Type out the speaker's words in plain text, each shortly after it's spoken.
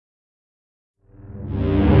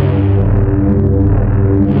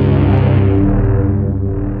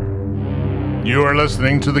are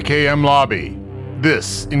listening to the KM Lobby.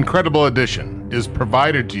 This incredible edition is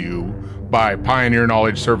provided to you by Pioneer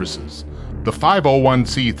Knowledge Services, the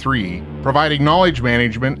 501c3 providing knowledge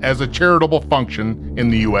management as a charitable function in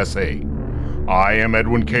the USA. I am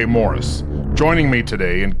Edwin K. Morris. Joining me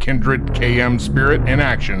today in kindred KM spirit and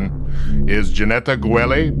action is Ginetta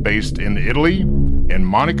Guele, based in Italy, and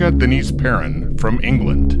Monica Denise Perrin from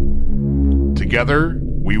England. Together,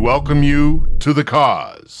 we welcome you to the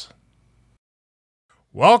cause.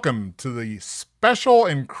 Welcome to the special,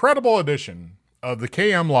 incredible edition of the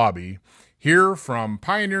KM Lobby here from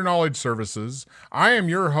Pioneer Knowledge Services. I am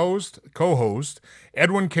your co-host,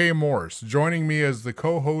 Edwin K. Morris. Joining me as the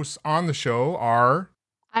co-hosts on the show are...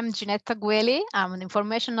 I'm Ginetta Gueli. I'm an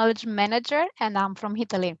information knowledge manager and I'm from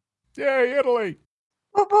Italy. Yay, Italy!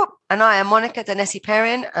 Whoop, whoop. And I am Monica Denise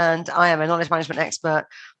Perrin, and I am a knowledge management expert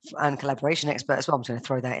and collaboration expert as well. I'm just going to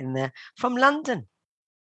throw that in there, from London.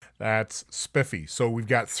 That's spiffy. So we've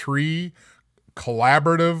got three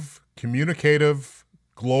collaborative, communicative,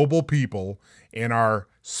 global people, and our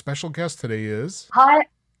special guest today is... Hi,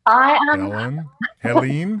 I am...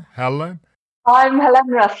 Helen. I'm Helen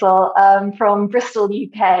Russell from Bristol,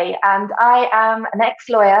 UK, and I am an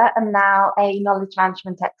ex-lawyer and now a knowledge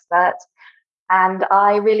management expert. And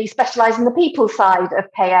I really specialize in the people side of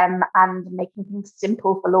KM and making things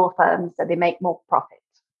simple for law firms so they make more profit.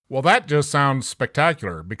 Well, that just sounds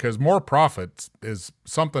spectacular because more profit is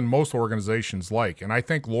something most organizations like. And I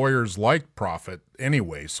think lawyers like profit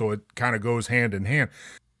anyway, so it kind of goes hand in hand.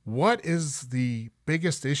 What is the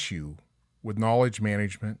biggest issue with knowledge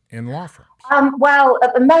management in law firms? Well,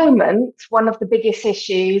 at the moment, one of the biggest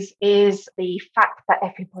issues is the fact that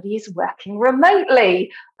everybody is working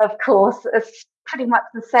remotely. Of course, it's pretty much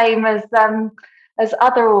the same as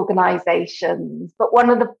other organizations. But one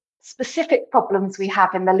of the specific problems we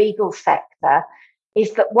have in the legal sector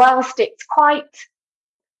is that whilst it's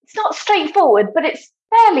not straightforward, but it's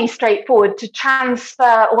fairly straightforward to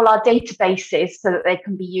transfer all our databases so that they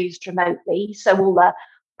can be used remotely. So all the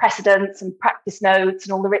precedents and practice notes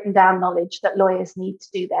and all the written down knowledge that lawyers need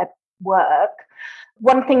to do their work.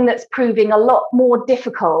 One thing that's proving a lot more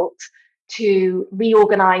difficult to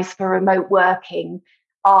reorganize for remote working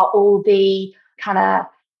are all the kind of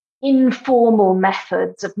informal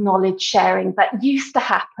methods of knowledge sharing that used to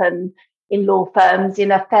happen in law firms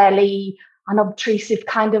in a fairly unobtrusive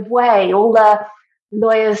kind of way. All the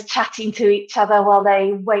lawyers chatting to each other while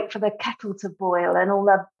they wait for the kettle to boil, and all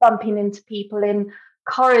the bumping into people in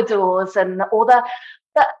corridors, and all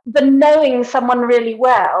the knowing someone really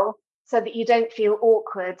well so that you don't feel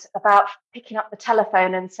awkward about picking up the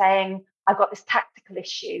telephone and saying, I've got this tactical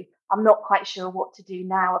issue, I'm not quite sure what to do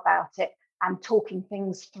now about it, and talking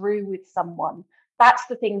things through with someone. That's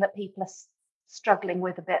the thing that people are struggling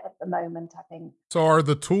with a bit at the moment, I think. So are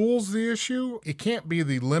the tools the issue? It can't be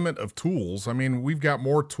the limit of tools. I mean, we've got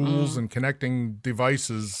more tools and connecting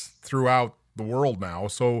devices throughout the world now.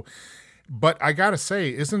 So, but I got to say,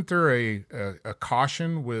 isn't there a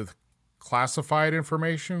caution with classified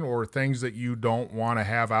information or things that you don't want to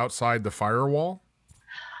have outside the firewall?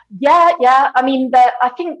 Yeah. I mean, I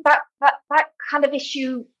think that kind of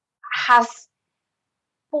issue has,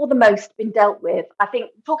 for the most, been dealt with. I think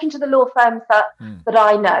talking to the law firms that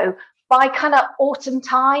I know, by kind of autumn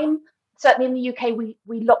time, certainly in the UK, we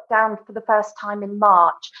locked down for the first time in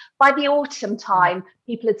March. By the autumn time,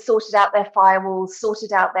 people had sorted out their firewalls,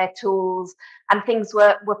 sorted out their tools, and things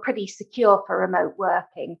were pretty secure for remote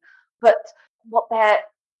working. But what their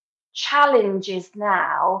challenge is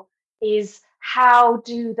now is, how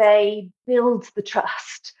do they build the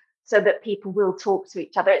trust so that people will talk to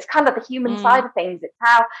each other? It's kind of the human side of things. It's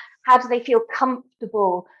how do they feel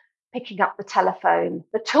comfortable picking up the telephone?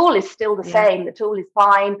 The tool is still the same. The tool is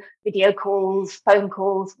fine. Video calls, phone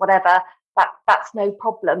calls, whatever. That's no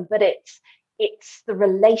problem. But it's the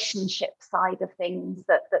relationship side of things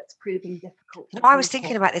that's proving difficult. I was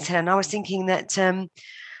thinking about this, Helen. I was thinking that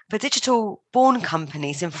for digital born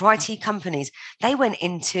companies and for IT companies, they went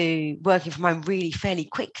into working from home really fairly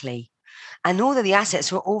quickly. And all of the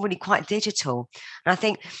assets were already quite digital. And I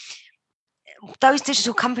think those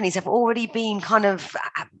digital companies have already been kind of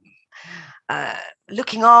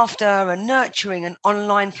looking after and nurturing an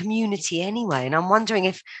online community anyway. And I'm wondering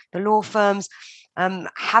if the law firms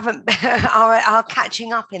are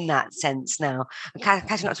catching up in that sense now,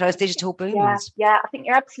 catching up to those digital booms. Yeah, I think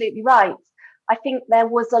you're absolutely right. I think there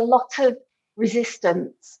was a lot of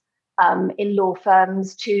resistance in law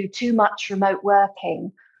firms to too much remote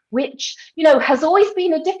working, which, has always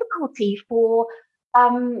been a difficulty for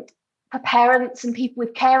parents and people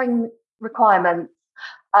with caring requirements,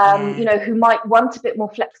 who might want a bit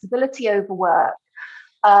more flexibility over work.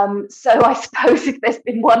 So I suppose if there's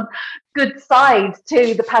been one good side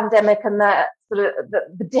to the pandemic and the sort of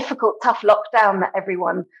the difficult, tough lockdown that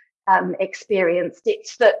everyone experienced,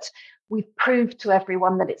 it's that we've proved to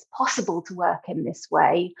everyone that it's possible to work in this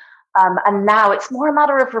way. And now it's more a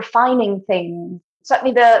matter of refining things.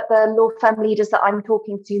 Certainly the law firm leaders that I'm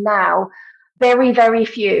talking to now, very, very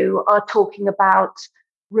few are talking about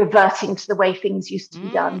reverting to the way things used to be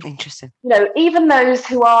done. Interesting. Even those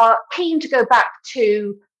who are keen to go back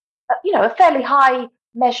to, a fairly high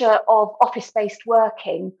measure of office-based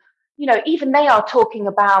working, even they are talking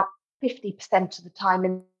about 50% of the time.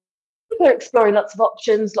 And people are exploring lots of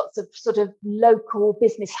options, lots of sort of local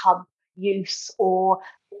business hub use or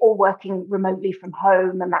working remotely from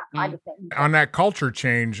home and that kind of thing. On that culture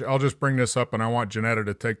change, I'll just bring this up, and I want Janetta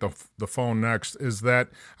to take the phone next, is that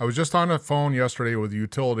I was just on the phone yesterday with a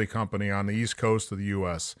utility company on the East Coast of the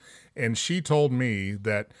U.S., and she told me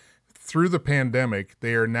that through the pandemic,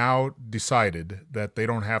 they are now decided that they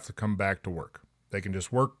don't have to come back to work. They can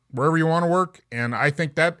just work wherever you want to work, and I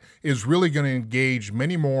think that is really going to engage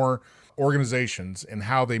many more organizations and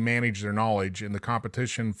how they manage their knowledge in the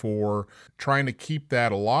competition for trying to keep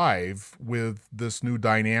that alive with this new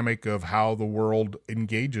dynamic of how the world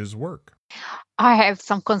engages work. I have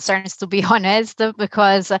some concerns, to be honest,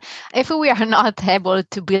 because if we are not able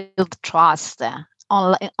to build trust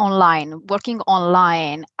online, working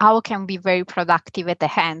online, how can we be very productive at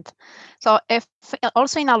the end? So if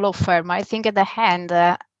also in a law firm, I think at the end,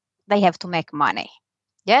 they have to make money.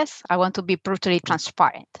 Yes, I want to be brutally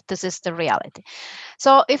transparent. This is the reality.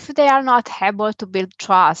 So if they are not able to build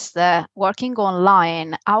trust working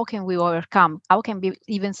online, how can we overcome? How can we be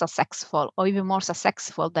even successful or even more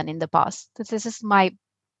successful than in the past? This is my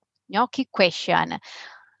key question.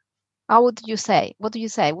 How would you say? What do you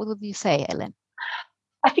say? What would you say, Ellen?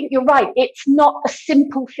 I think you're right. It's not a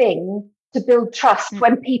simple thing to build trust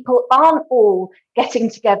when people aren't all getting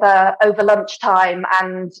together over lunchtime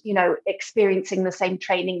and, experiencing the same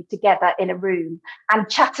training together in a room and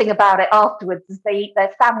chatting about it afterwards as they eat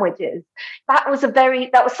their sandwiches. That was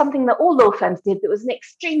something that all law firms did. That was an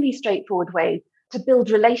extremely straightforward way to build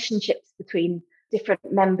relationships between different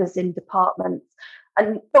members in departments.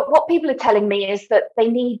 But what people are telling me is that they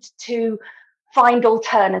need to find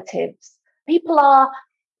alternatives. People are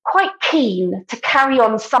quite keen to carry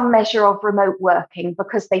on some measure of remote working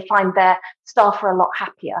because they find their staff are a lot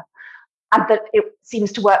happier and that it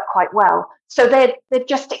seems to work quite well. So they're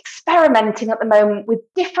just experimenting at the moment with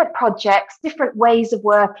different projects, different ways of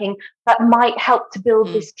working that might help to build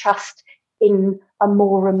this trust in a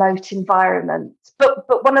more remote environment.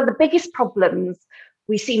 But one of the biggest problems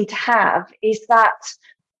we seem to have is that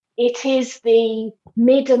it is the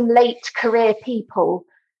mid and late career people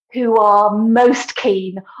who are most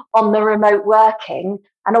keen on the remote working.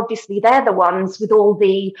 And obviously they're the ones with all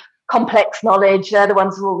the complex knowledge, they're the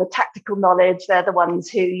ones with all the tactical knowledge, they're the ones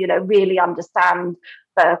who, really understand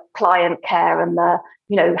the client care and the,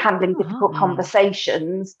 handling difficult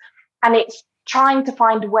conversations. And it's trying to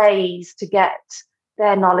find ways to get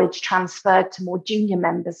their knowledge transferred to more junior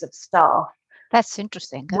members of staff. That's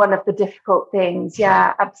interesting. One of the difficult things.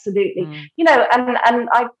 Yeah, absolutely. And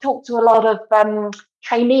I've talked to a lot of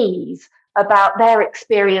trainees about their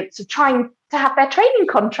experience of trying to have their training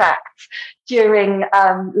contracts during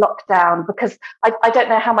lockdown, because I don't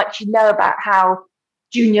know how much you know about how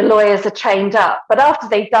junior lawyers are trained up, but after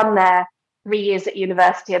they've done their 3 years at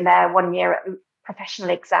university and their 1 year at professional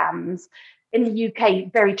exams, in the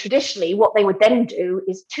UK, very traditionally, what they would then do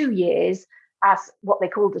is 2 years as what they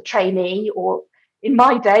called a trainee, or in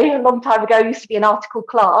my day, a long time ago, used to be an article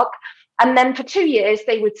clerk. And then for 2 years,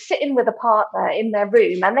 they would sit in with a partner in their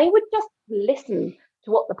room and they would just listen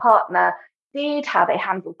to what the partner did, how they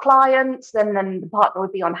handled clients. And then the partner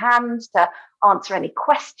would be on hand to answer any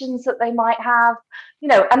questions that they might have,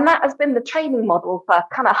 and that has been the training model for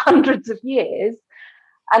kind of hundreds of years.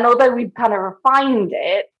 And although we've kind of refined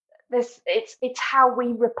it, it's how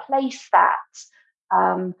we replace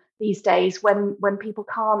that these days when people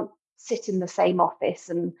can't sit in the same office,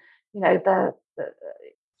 and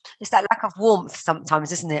it's that lack of warmth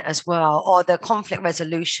sometimes, isn't it, as well, or the conflict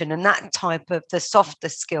resolution and that type of the softer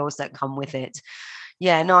skills that come with it.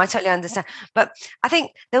 Yeah, no, I totally understand. But I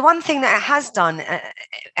think the one thing that it has done, it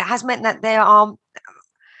has meant that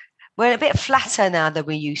we're a bit flatter now than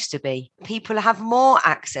we used to be. People have more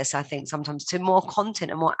access, I think, sometimes to more content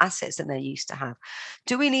and more assets than they used to have.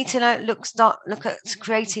 Do we need to look at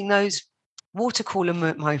creating those water cooler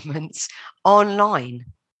moments online,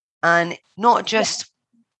 and not just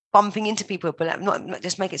bumping into people, but not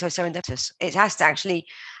just make it so serendipitous? It has to actually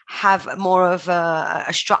have more of a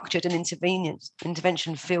structured and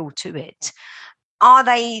intervention feel to it. are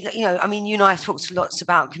they, I mean, you and I have talked lots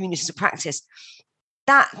about communities of practice.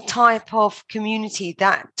 That type of community,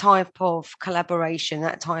 that type of collaboration,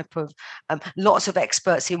 that type of lots of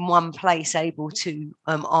experts in one place able to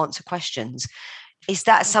answer questions. Is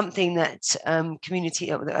that something that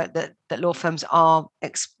that law firms are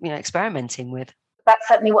experimenting with? That's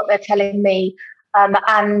certainly what they're telling me.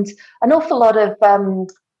 And an awful lot of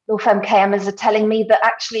law firm KMers are telling me that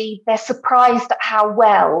actually they're surprised at how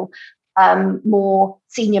well more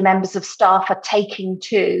senior members of staff are taking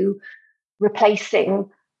to replacing,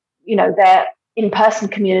 their in-person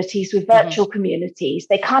communities with virtual communities.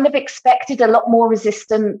 They kind of expected a lot more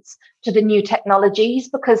resistance to the new technologies,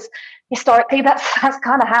 because historically that's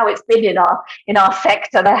kind of how it's been in our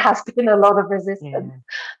sector. There has been a lot of resistance,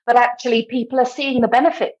 but actually people are seeing the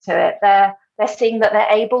benefit to it. They're seeing that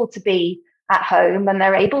they're able to be at home and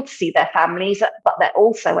they're able to see their families, but they're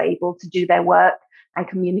also able to do their work and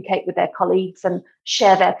communicate with their colleagues and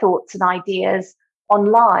share their thoughts and ideas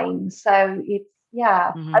online. So it's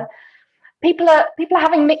people are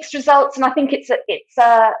having mixed results, and I think it's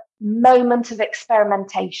a moment of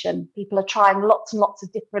experimentation. People are trying lots and lots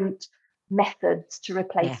of different methods to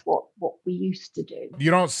replace what we used to do.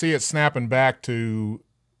 You don't see it snapping back to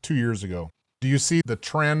 2 years ago. Do you see the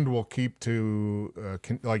trend will keep to,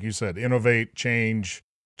 like you said, innovate, change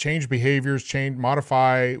behaviors,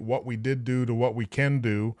 modify what we did do to what we can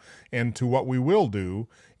do and to what we will do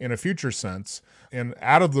in a future sense? And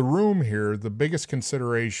out of the room here, the biggest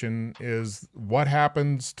consideration is what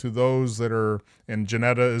happens to those that are, and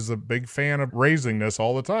Janetta is a big fan of raising this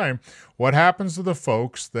all the time, what happens to the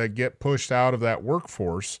folks that get pushed out of that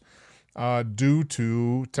workforce due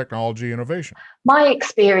to technology innovation? My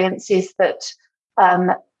experience is that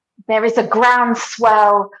there is a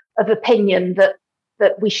groundswell of opinion that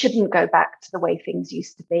we shouldn't go back to the way things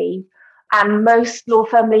used to be. And most law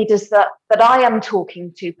firm leaders that I am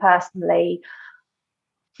talking to personally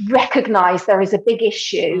recognize there is a big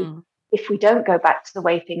issue if we don't go back to the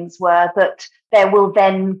way things were, that there will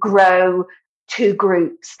then grow two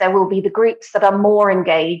groups. There will be the groups that are more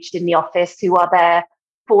engaged in the office, who are there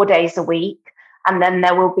 4 days a week. And then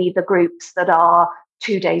there will be the groups that are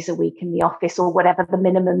 2 days a week in the office, or whatever the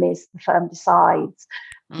minimum is the firm decides.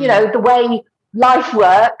 The way life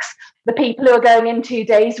works, the people who are going in 2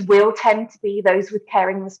 days will tend to be those with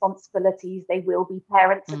caring responsibilities. They will be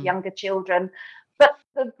parents of younger children. But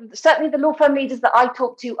certainly the law firm leaders that I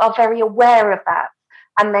talk to are very aware of that.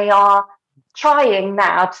 And they are trying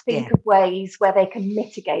now to think of ways where they can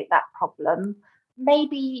mitigate that problem.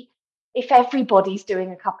 Maybe if everybody's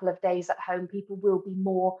doing a couple of days at home, people will be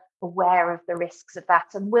more aware of the risks of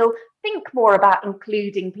that and will think more about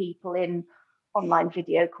including people in online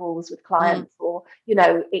video calls with clients, or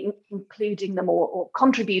including them or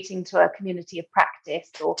contributing to a community of practice.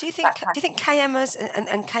 Or do you think KMers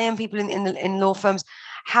and KM people in law firms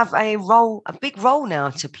have a big role now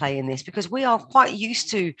to play in this? Because we are quite used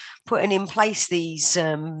to putting in place these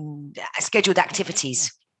scheduled activities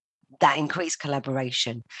that increase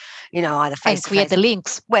collaboration, either face and create the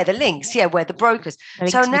links, where the brokers.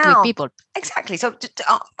 So now people exactly. So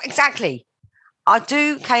exactly.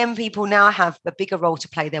 Do KM people now have a bigger role to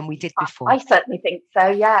play than we did before? I certainly think so,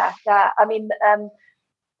 yeah. I mean,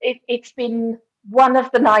 it's been one of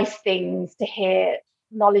the nice things to hear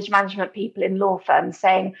knowledge management people in law firms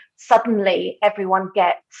saying, suddenly everyone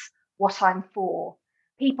gets what I'm for.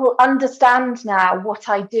 People understand now what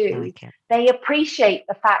I do. Okay. They appreciate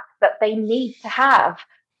the fact that they need to have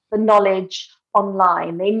the knowledge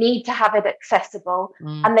online. They need to have it accessible.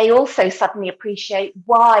 And they also suddenly appreciate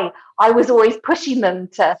why I was always pushing them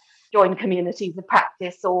to join communities of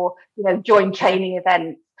practice or, join training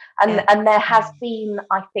events. And there has been,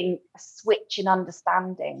 I think, a switch in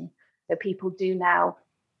understanding that people do now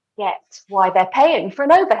get why they're paying for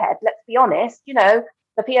an overhead. Let's be honest,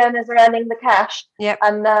 the fee earners are earning the cash,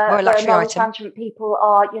 and the knowledge management people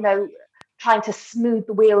are, trying to smooth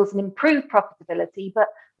the wheels and improve profitability, but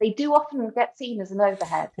they do often get seen as an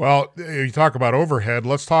overhead. Well, you talk about overhead.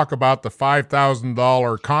 Let's talk about the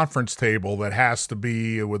 $5,000 conference table that has to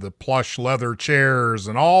be with the plush leather chairs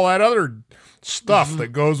and all that other stuff that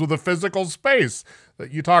goes with a physical space.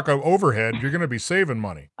 You talk of overhead, you're going to be saving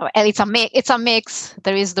money. And it's a mix.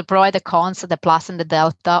 There is the pro and the cons, the plus and the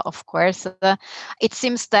delta, of course. It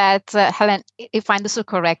seems that, Helen, if I understood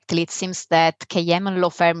correctly, it seems that KM and law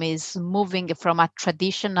firm is moving from a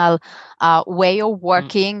traditional way of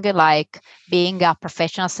working something like being a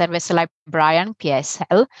professional service librarian,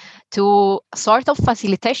 PSL, to sort of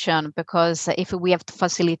facilitation, because if we have to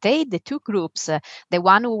facilitate the two groups, the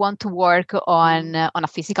one who want to work on a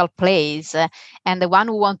physical place and the one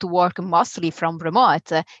who want to work mostly from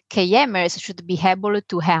remote, KMers should be able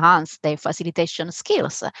to enhance their facilitation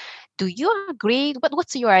skills. Do you agree?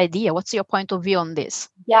 What's your idea? What's your point of view on this?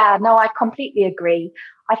 Yeah, no, I completely agree.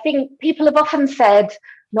 I think people have often said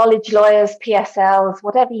knowledge lawyers, PSLs,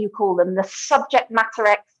 whatever you call them, the subject matter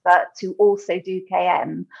experts who also do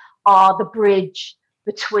KM are the bridge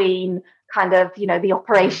between kind of, the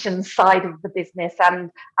operations side of the business and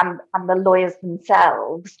the lawyers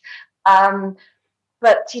themselves.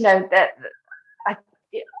 But I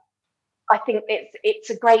think it's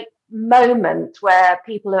a great moment where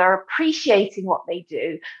people are appreciating what they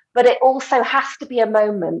do, but it also has to be a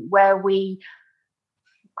moment where we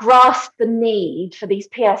grasp the need for these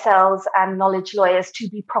PSLs and knowledge lawyers to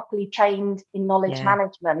be properly trained in knowledge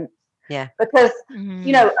management. Yeah. Because,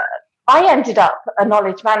 I ended up a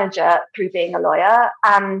knowledge manager through being a lawyer,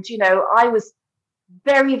 and, I was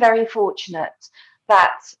very, very fortunate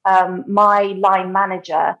that my line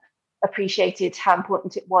manager appreciated how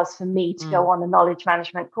important it was for me to go on a knowledge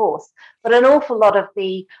management course. But an awful lot of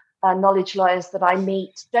the knowledge lawyers that I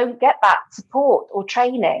meet don't get that support or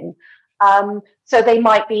training. So they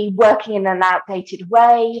might be working in an outdated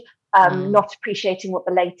way, not appreciating what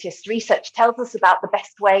the latest research tells us about the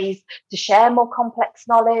best ways to share more complex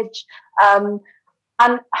knowledge. And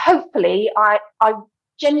hopefully, I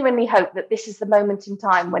genuinely hope that this is the moment in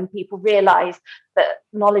time when people realise that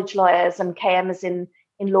knowledge lawyers and KMs in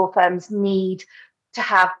law firms need to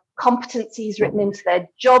have competencies written into their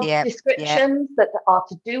job descriptions that are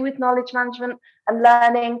to do with knowledge management and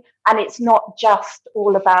learning, and it's not just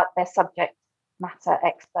all about their subject matter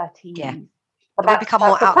expertise. But that's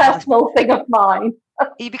a personal thing of mine.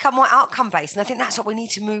 You become more outcome based, and I think that's what we need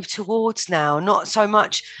to move towards now, not so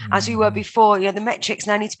much as we were before. The metrics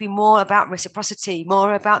now need to be more about reciprocity,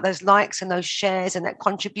 more about those likes and those shares and that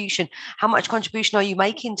contribution. How much contribution are you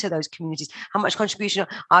making to those communities? How much contribution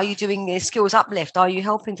are you doing in skills uplift? Are you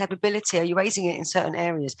helping capability? Are you raising it in certain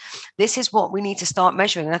areas? This is what we need to start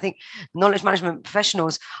measuring, and I think knowledge management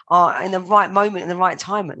professionals are in the right moment, in the right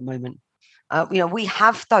time at the moment. We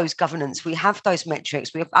have those governance, we have those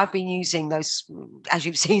metrics. I've been using those, as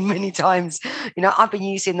you've seen many times. I've been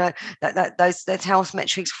using those health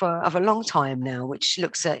metrics for a long time now, which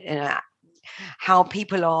looks at how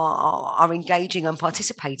people are engaging and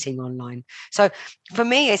participating online. So for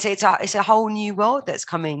me, it's a whole new world that's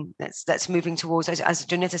coming. That's moving towards, as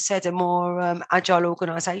Janetta said, a more agile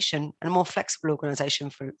organisation and a more flexible organisation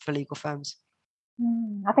for legal firms.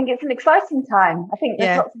 I think it's an exciting time. I think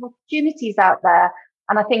there's lots of opportunities out there.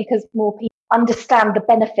 And I think as more people understand the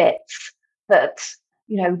benefits that,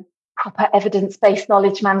 proper evidence-based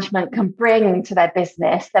knowledge management can bring to their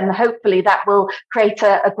business, then hopefully that will create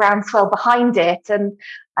a groundswell behind it and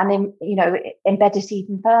embed it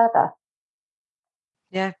even further.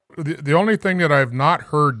 Yeah. The only thing that I've not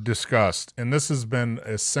heard discussed, and this has been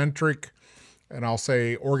a centric, and I'll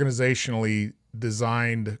say organizationally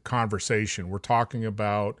designed conversation. We're talking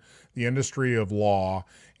about the industry of law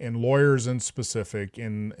and lawyers in specific,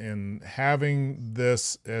 in having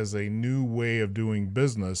this as a new way of doing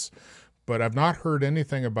business, but I've not heard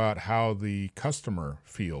anything about how the customer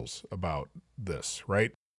feels about this,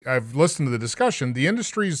 right? I've listened to the discussion. The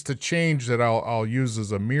industries to change that I'll use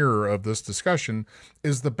as a mirror of this discussion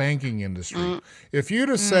is the banking industry. If you'd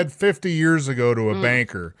have said 50 years ago to a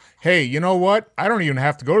banker, hey, you know what? I don't even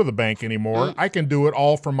have to go to the bank anymore. I can do it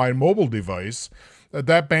all from my mobile device.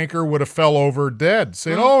 That banker would have fell over dead,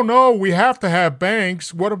 saying, oh, no, we have to have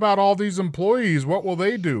banks. What about all these employees? What will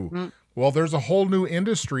they do? Well, there's a whole new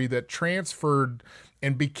industry that transferred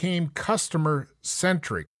and became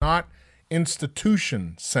customer-centric, not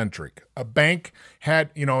institution-centric. A bank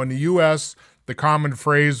had, in the U.S., the common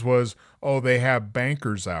phrase was, oh, they have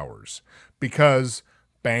bankers' hours, because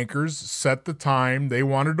bankers set the time they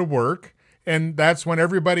wanted to work, and that's when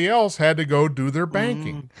everybody else had to go do their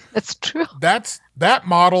banking. That's true. That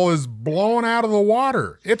model is blown out of the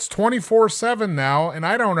water. It's 24/7 now, and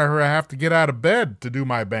I don't ever have to get out of bed to do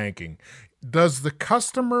my banking. Does the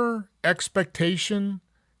customer expectation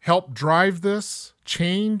help drive this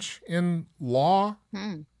change in law?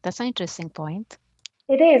 That's an interesting point.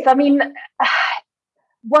 It is. I mean,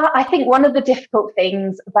 I think one of the difficult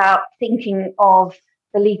things about thinking of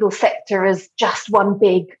the legal sector as just one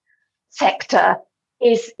big sector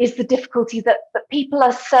is the difficulty that people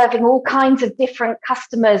are serving all kinds of different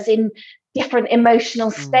customers in different emotional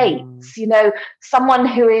states. Someone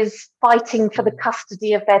who is fighting for the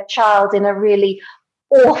custody of their child in a really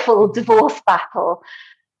awful divorce battle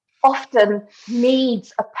often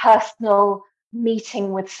needs a personal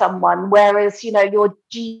meeting with someone, whereas, your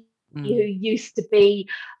GP who used to be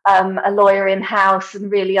a lawyer in-house and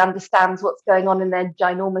really understands what's going on in their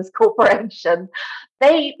ginormous corporation,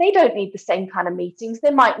 they don't need the same kind of meetings.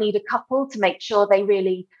 They might need a couple to make sure they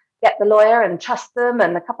really get the lawyer and trust them,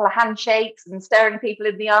 and a couple of handshakes and staring people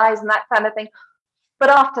in the eyes and that kind of thing. But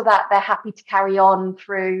after that, they're happy to carry on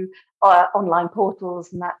through online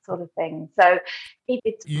portals and that sort of thing. So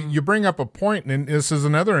you bring up a point, and this is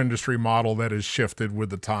another industry model that has shifted with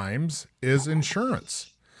the times, is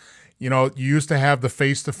insurance. You used to have the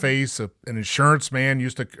face-to-face, an insurance man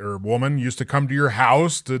or woman used to come to your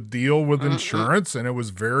house to deal with insurance, and it was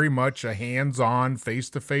very much a hands-on,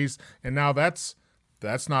 face-to-face. And now that's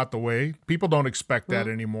not the way. People don't expect that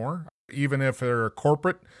anymore, even if they're a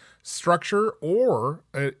corporate structure or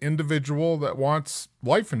an individual that wants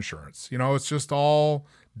life insurance. It's just all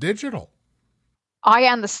digital. I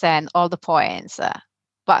understand all the points,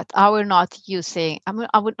 but I will not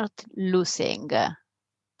losing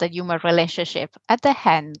the human relationship. At the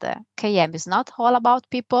end, KM is not all about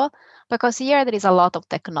people, because here there is a lot of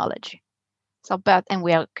technology. And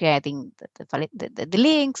we are creating the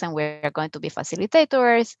links, and we're going to be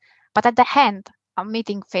facilitators. But at the end, a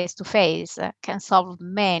meeting face-to-face can solve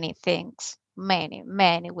many things, many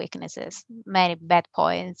weaknesses, many bad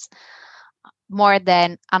points, more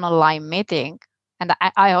than an online meeting. And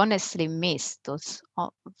I honestly miss those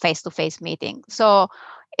face-to-face meetings. So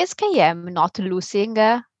is KM not losing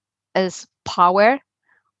as power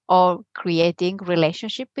or creating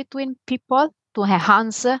relationship between people to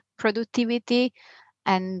enhance productivity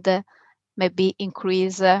and maybe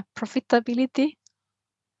increase profitability?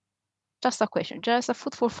 Just a question, just a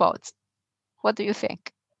food for thought. What do you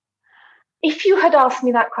think? If you had asked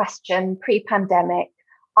me that question pre-pandemic,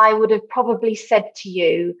 I would have probably said to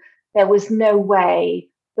you there was no way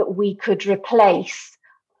that we could replace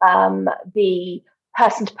the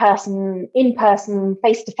person-to-person, in-person,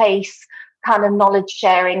 face-to-face kind of knowledge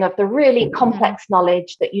sharing of the really complex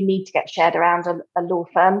knowledge that you need to get shared around a law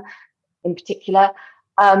firm in particular.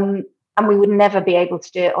 And we would never be able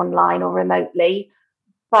to do it online or remotely.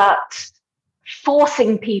 But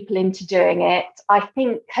forcing people into doing it, I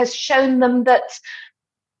think, has shown them that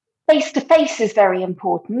face-to-face is very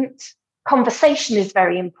important. Conversation is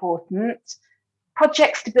very important.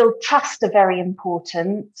 Projects to build trust are very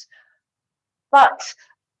important. But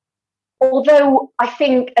although I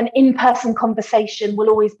think an in-person conversation will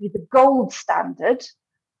always be the gold standard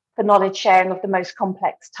for knowledge sharing of the most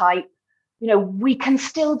complex type, we can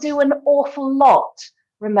still do an awful lot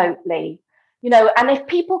remotely. And if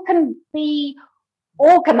people can be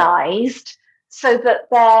organized so that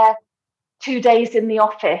their 2 days in the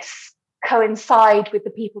office coincide with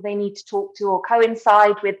the people they need to talk to, or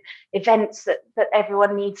coincide with events that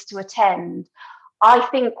everyone needs to attend, I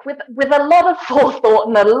think with a lot of forethought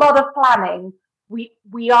and a lot of planning,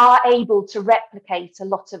 we are able to replicate a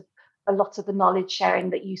lot of the knowledge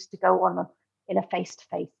sharing that used to go on in a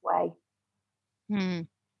face-to-face way.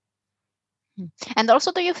 And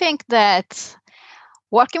also, do you think that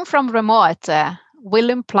working from remote will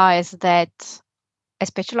imply that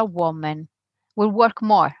especially a woman will work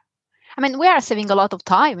more? I mean, we are saving a lot of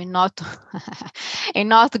time in not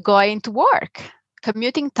going to work.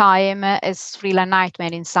 Commuting time is really a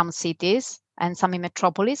nightmare in some cities and some in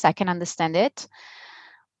metropolis. I can understand it.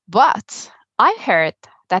 But I heard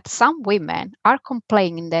that some women are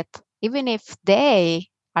complaining that even if they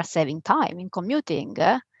are saving time in commuting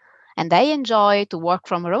and they enjoy to work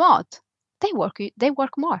from remote, they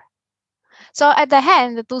work more. So at the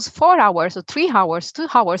end, those 4 hours or 3 hours, 2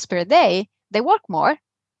 hours per day, they work more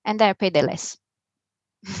and they're paid less.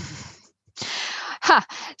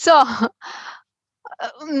 So,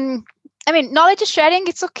 I mean, knowledge sharing,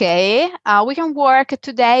 it's okay. We can work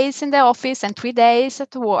 2 days in the office and 3 days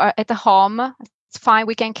at the home. It's fine.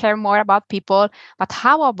 We can care more about people. But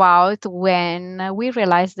how about when we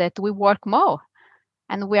realize that we work more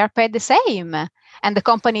and we are paid the same, and the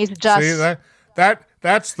company is just... See,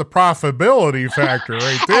 that's the profitability factor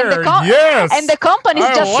right there. Yes. And the company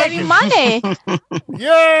is just saving money.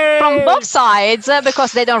 Yay! From both sides,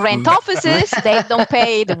 because they don't rent offices, they don't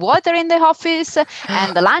pay the water in the office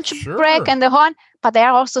and the lunch break and the on, but they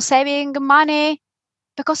are also saving money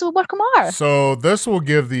because we work more. So this will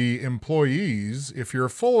give the employees, if you're a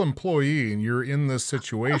full employee and you're in this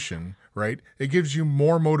situation, right, it gives you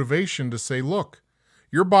more motivation to say, look,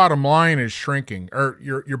 your bottom line is shrinking, or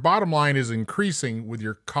your bottom line is increasing with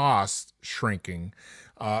your costs shrinking.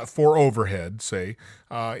 for overhead, say,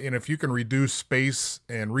 and if you can reduce space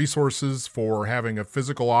and resources for having a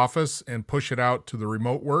physical office and push it out to the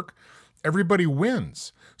remote work, everybody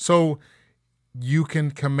wins. So you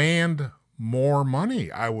can command more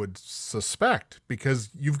money, I would suspect, because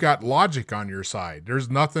you've got logic on your side. There's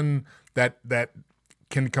nothing that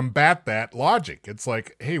can combat that logic. It's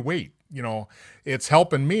like, hey, wait, it's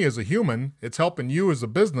helping me as a human. It's helping you as a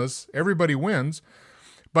business. Everybody wins.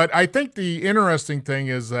 But I think the interesting thing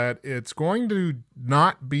is that it's going to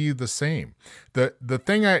not be the same. The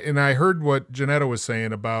thing I heard what Janetta was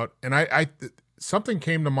saying about, and I something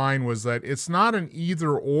came to mind was that it's not an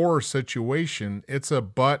either or situation. It's a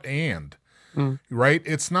but and, right?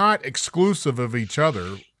 It's not exclusive of each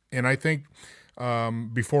other. And I think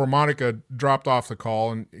before Monica dropped off the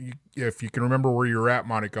call, and if you can remember where you're at,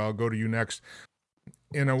 Monica, I'll go to you next.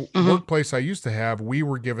 In a workplace I used to have, we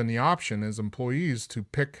were given the option as employees to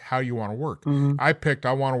pick how you want to work. I picked,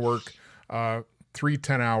 I want to work 3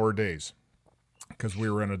 10-hour days because we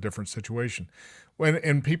were in a different situation.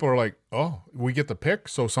 And people are like, oh, we get to pick?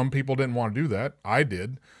 So some people didn't want to do that. I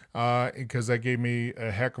did because that gave me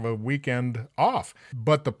a heck of a weekend off.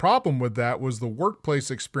 But the problem with that was the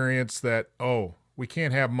workplace experience that, we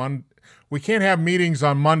can't have meetings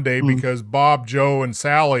on Monday because Bob, Joe, and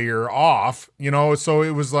Sally are off, so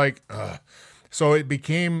it was like, so it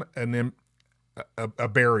became a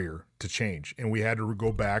barrier to change. And we had to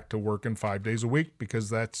go back to working 5 days a week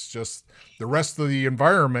because that's just the rest of the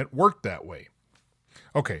environment worked that way.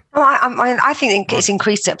 Okay. Well, I think it's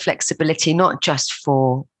increased that flexibility, not just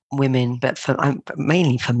for women, but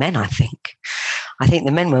mainly for men, I think. I think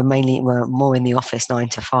the men were more in the office 9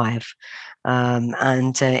 to 5.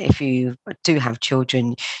 And if you do have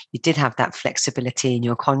children, you did have that flexibility in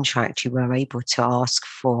your contract. You were able to ask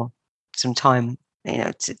for some time,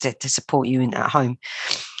 to support you at home.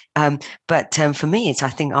 But for me, I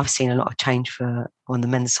think I've seen a lot of change on the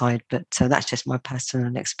men's side, but that's just my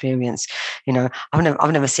personal experience.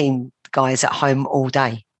 I've never seen guys at home all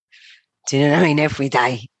day. Do you know what I mean? Every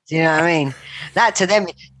day. Do you know what I mean? That to them,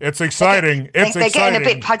 it's exciting. They're getting a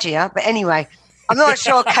bit pudgier, but anyway, I'm not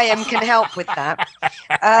sure KM can help with that.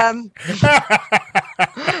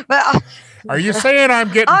 But are you saying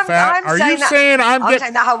I'm getting fat? Are you saying I'm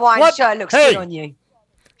saying that Hawaiian shirt looks good on you?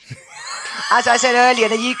 As I said earlier,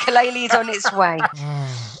 the ukulele is on its way.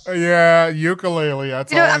 Yeah, ukulele.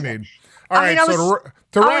 That's all I need. All right,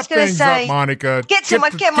 to wrap things up, Monica, get to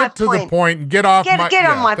the point and get on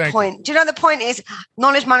my point. Do you know the point is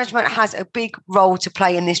knowledge management has a big role to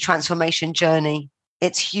play in this transformation journey.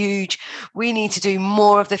 It's huge. We need to do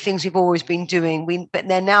more of the things we've always been doing. But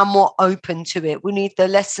they're now more open to it. We need the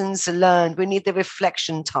lessons learned. We need the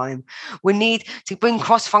reflection time. We need to bring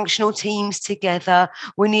cross-functional teams together.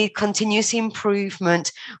 We need continuous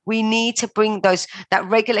improvement. We need to bring that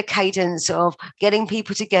regular cadence of getting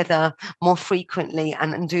people together more frequently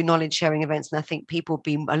and do knowledge sharing events. And I think people will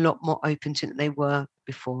be a lot more open to it than they were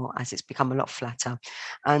before, as it's become a lot flatter.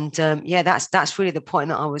 And that's really the point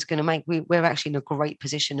that I was going to make. We're actually in a great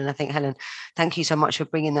position, and I think, Helen, thank you so much for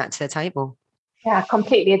bringing that to the table. Yeah, I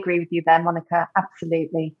completely agree with you there, Monica.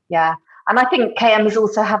 Absolutely. Yeah. And I think KMs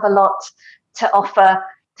also have a lot to offer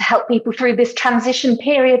to help people through this transition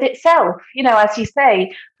period itself. As you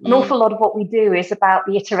say, an awful lot of what we do is about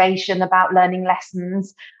the iteration, about learning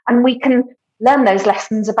lessons, and we can learn those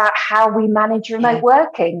lessons about how we manage remote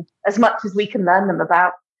working as much as we can learn them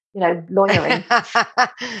about, lawyering.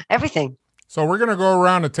 Everything. So we're going to go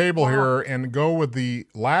around the table here and go with the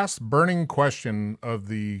last burning question of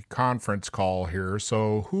the conference call here.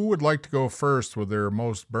 So who would like to go first with their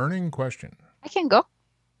most burning question? I can go.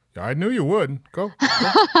 I knew you would. Go.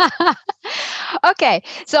 Okay,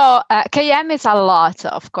 so KM is a lot,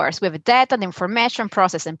 of course. We have data, the information,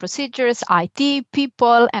 process and procedures, IT,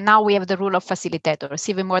 people, and now we have the role of facilitators,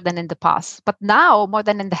 even more than in the past. But now, more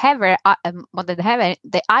than ever,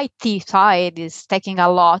 the IT side is taking a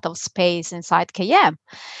lot of space inside KM.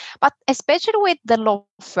 But especially with the law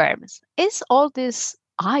firms, is all these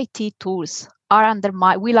IT tools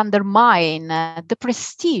will undermine the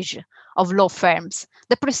prestige of law firms,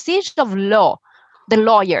 the prestige of law. The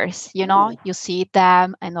lawyers, you see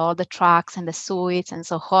them and all the trucks and the suits and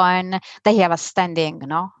so on. They have a standing,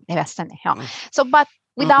 So, but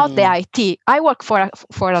without the IT, I work for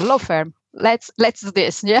a law firm. Let's do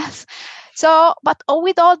this, yes. So, but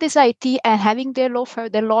with all this IT and having the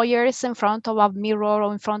lawyers in front of a mirror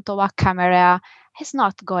or in front of a camera, is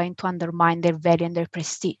not going to undermine their value and their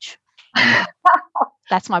prestige.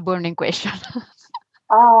 That's my burning question.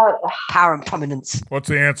 Power and prominence. What's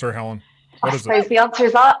the answer, Helen? I suppose the answer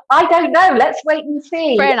is I don't know. Let's wait and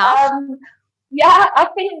see. Fair enough. I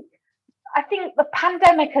think I think the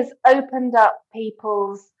pandemic has opened up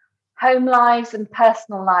people's home lives and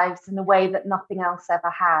personal lives in a way that nothing else ever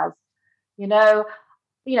has. You know,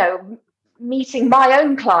 meeting my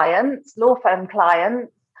own clients, law firm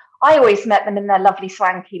clients, I always met them in their lovely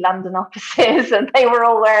swanky London offices, and they were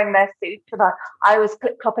all wearing their suits, and I was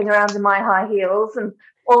clip-clopping around in my high heels and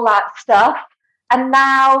all that stuff. And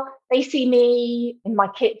now they see me in my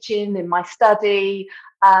kitchen, in my study.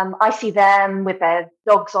 I see them with their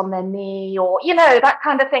dogs on their knee, or that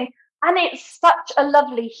kind of thing. And it's such a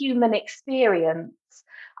lovely human experience.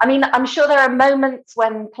 I mean, I'm sure there are moments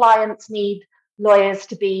when clients need lawyers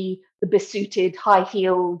to be the besuited,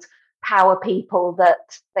 high-heeled power people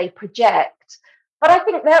that they project. But I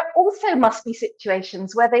think there also must be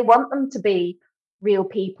situations where they want them to be real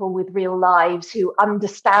people with real lives who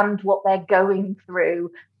understand what they're going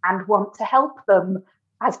through and want to help them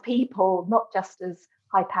as people, not just as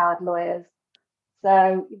high-powered lawyers.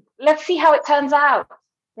 So let's see how it turns out.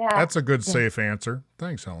 Yeah, That's a good, safe answer.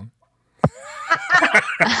 Thanks, Helen.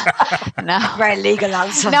 No. Very legal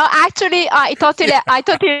answer. No, actually, I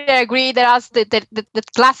totally agree. There are the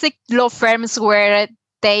classic law firms where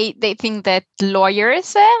they think that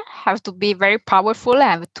lawyers have to be very powerful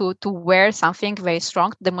and to wear something very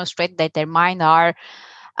strong to demonstrate that their mind are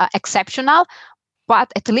exceptional.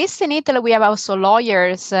 But at least in Italy, we have also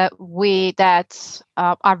lawyers that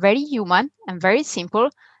are very human and very simple,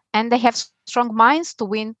 and they have strong minds to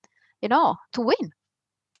win. To win.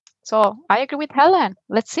 So I agree with Helen.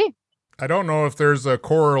 Let's see. I don't know if there's a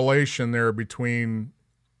correlation there between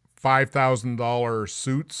 $5,000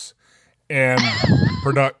 suits and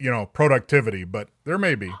productivity, but there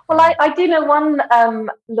may be. Well, I do know one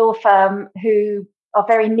law firm who are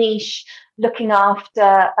very niche, looking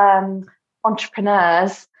after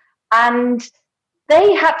entrepreneurs, and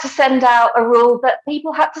they had to send out a rule that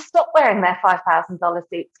people had to stop wearing their $5,000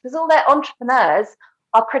 suits because all their entrepreneurs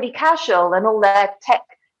are pretty casual, and all their tech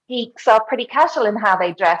geeks are pretty casual in how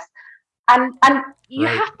they dress. And you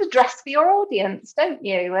Right. have to dress for your audience, don't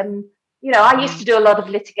you? And I used to do a lot of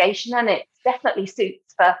litigation, and it's definitely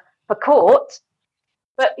suits for court.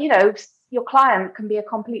 But your client can be a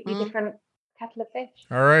completely different kettle of fish.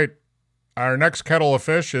 All right. Our next kettle of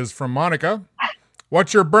fish is from Monica.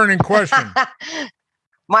 What's your burning question?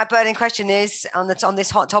 My burning question is on this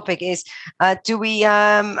hot topic is: do we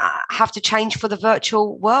have to change for the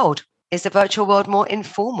virtual world? Is the virtual world more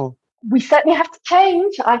informal? We certainly have to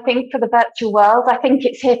change, I think, for the virtual world. I think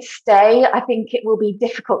it's here to stay. I think it will be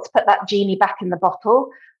difficult to put that genie back in the bottle.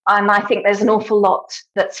 And I think there's an awful lot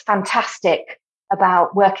that's fantastic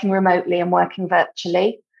about working remotely and working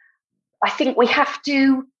virtually. I think we have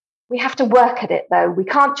to work at it, though. We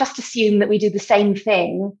can't just assume that we do the same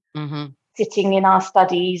thing sitting in our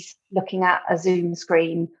studies looking at a Zoom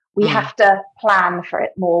screen. We have to plan for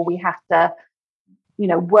it more. We have to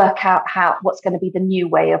work out what's going to be the new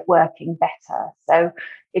way of working better. So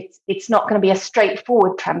it's not going to be a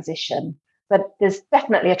straightforward transition, but there's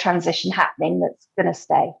definitely a transition happening that's going to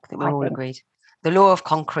stay. I think we're all agreed. The law of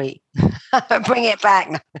concrete. Bring it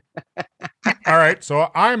back. All right. So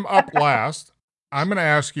I'm up last. I'm going to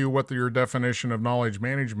ask you what your definition of knowledge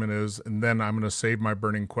management is, and then I'm going to save my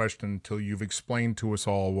burning question until you've explained to us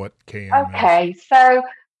all what KM is. Okay. So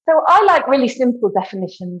I like really simple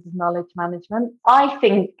definitions of knowledge management. I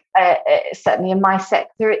think, certainly in my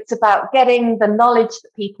sector, it's about getting the knowledge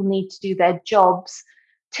that people need to do their jobs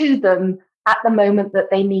to them at the moment that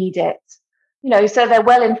they need it. So they're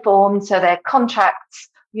well informed, so their contracts,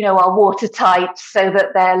 are watertight, so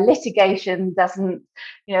that their litigation doesn't,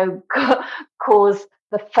 cause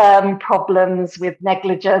the firm problems with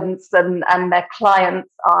negligence, and their clients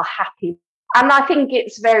are happy. And I think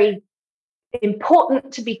it's very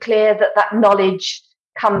important to be clear that knowledge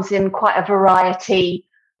comes in quite a variety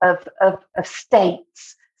of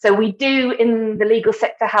states. So we do in the legal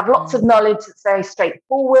sector have lots of knowledge that's very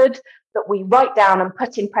straightforward, that we write down and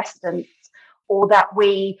put in precedents, or that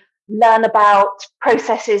we learn about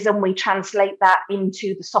processes and we translate that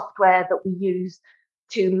into the software that we use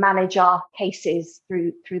to manage our cases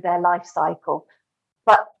through their life cycle.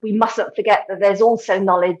 But we mustn't forget that there's also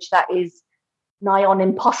knowledge that is nigh on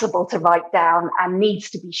impossible to write down and needs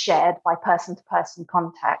to be shared by person-to-person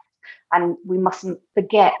contact. And we mustn't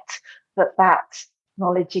forget that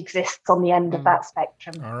knowledge exists on the end of that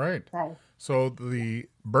spectrum. All right. So the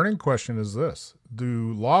burning question is this.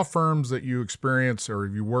 Do law firms that you experience or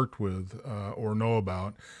you worked with or know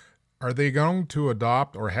about, are they going to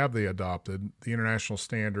adopt, or have they adopted, the international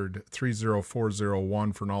standard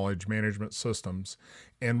 30401 for knowledge management systems?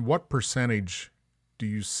 And what percentage do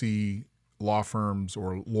you see law firms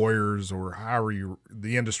or lawyers or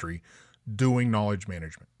the industry doing knowledge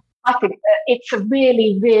management? I think that it's a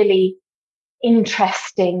really, really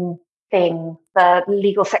interesting thing, the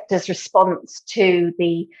legal sector's response to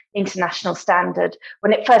the international standard.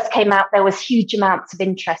 When it first came out, there was huge amounts of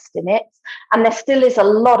interest in it, and there still is a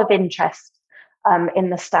lot of interest in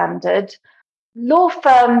the standard. Law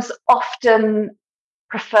firms often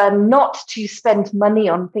prefer not to spend money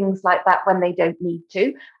on things like that when they don't need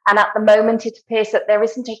to. And at the moment, it appears that there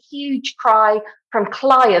isn't a huge cry from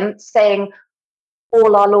clients saying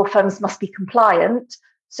all our law firms must be compliant.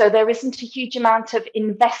 So there isn't a huge amount of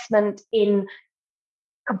investment in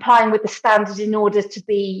complying with the standard in order to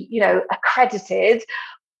be, accredited.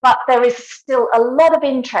 But there is still a lot of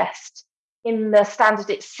interest in the standard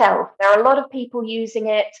itself. There are a lot of people using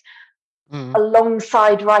it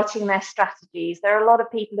alongside writing their strategies. There are a lot of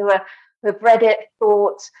people who have read it,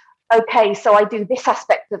 thought, okay, so I do this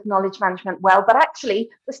aspect of knowledge management well, but actually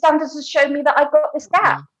the standards has shown me that I've got this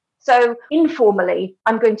gap. So informally,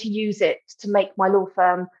 I'm going to use it to make my law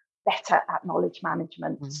firm better at knowledge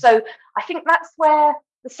management. So I think that's where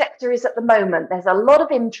the sector is at the moment. There's a lot of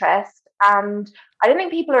interest, and I don't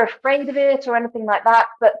think people are afraid of it or anything like that,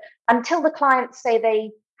 but until the clients say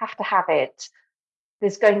they have to have it,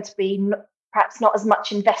 there's going to be perhaps not as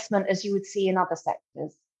much investment as you would see in other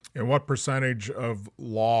sectors. And what percentage of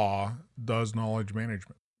law does knowledge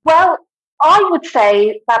management? Well, I would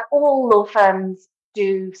say that all law firms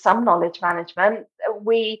do some knowledge management.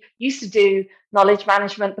 We used to do knowledge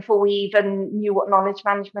management before we even knew what knowledge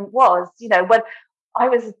management was. When I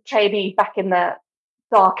was a trainee back in the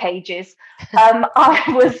dark ages, when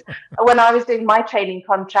I was doing my training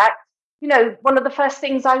contract, one of the first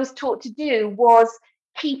things I was taught to do was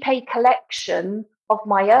keep a collection of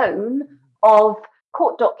my own of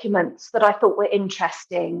court documents that I thought were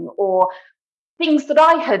interesting, or things that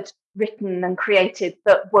I had written and created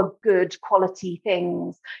that were good quality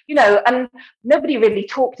things, and nobody really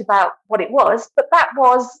talked about what it was, but that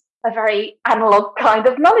was a very analog kind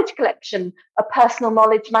of knowledge collection, a personal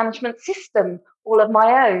knowledge management system, all of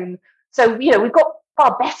my own. So, we've got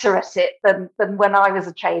far better at it than when I was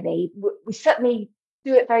a trainee. We certainly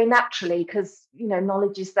do it very naturally because,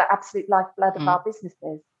 knowledge is the absolute lifeblood of our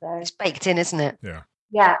businesses. So it's baked in, isn't it?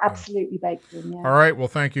 Yeah, absolutely baked in. Yeah. All right. Well,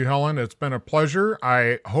 thank you, Helen. It's been a pleasure.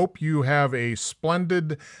 I hope you have a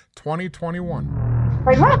splendid 2021.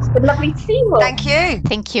 Very much. It's been lovely to see you all. Thank you.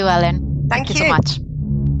 Thank you, Ellen. Thank you so much.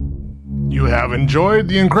 You have enjoyed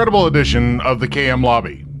the incredible edition of the KM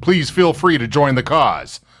Lobby. Please feel free to join the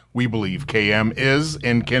cause. We believe KM is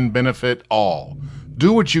and can benefit all.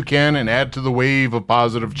 Do what you can and add to the wave of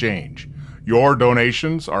positive change. Your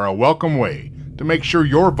donations are a welcome way to make sure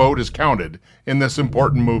your vote is counted in this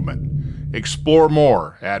important movement. Explore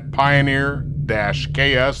more at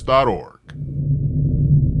pioneer-ks.org.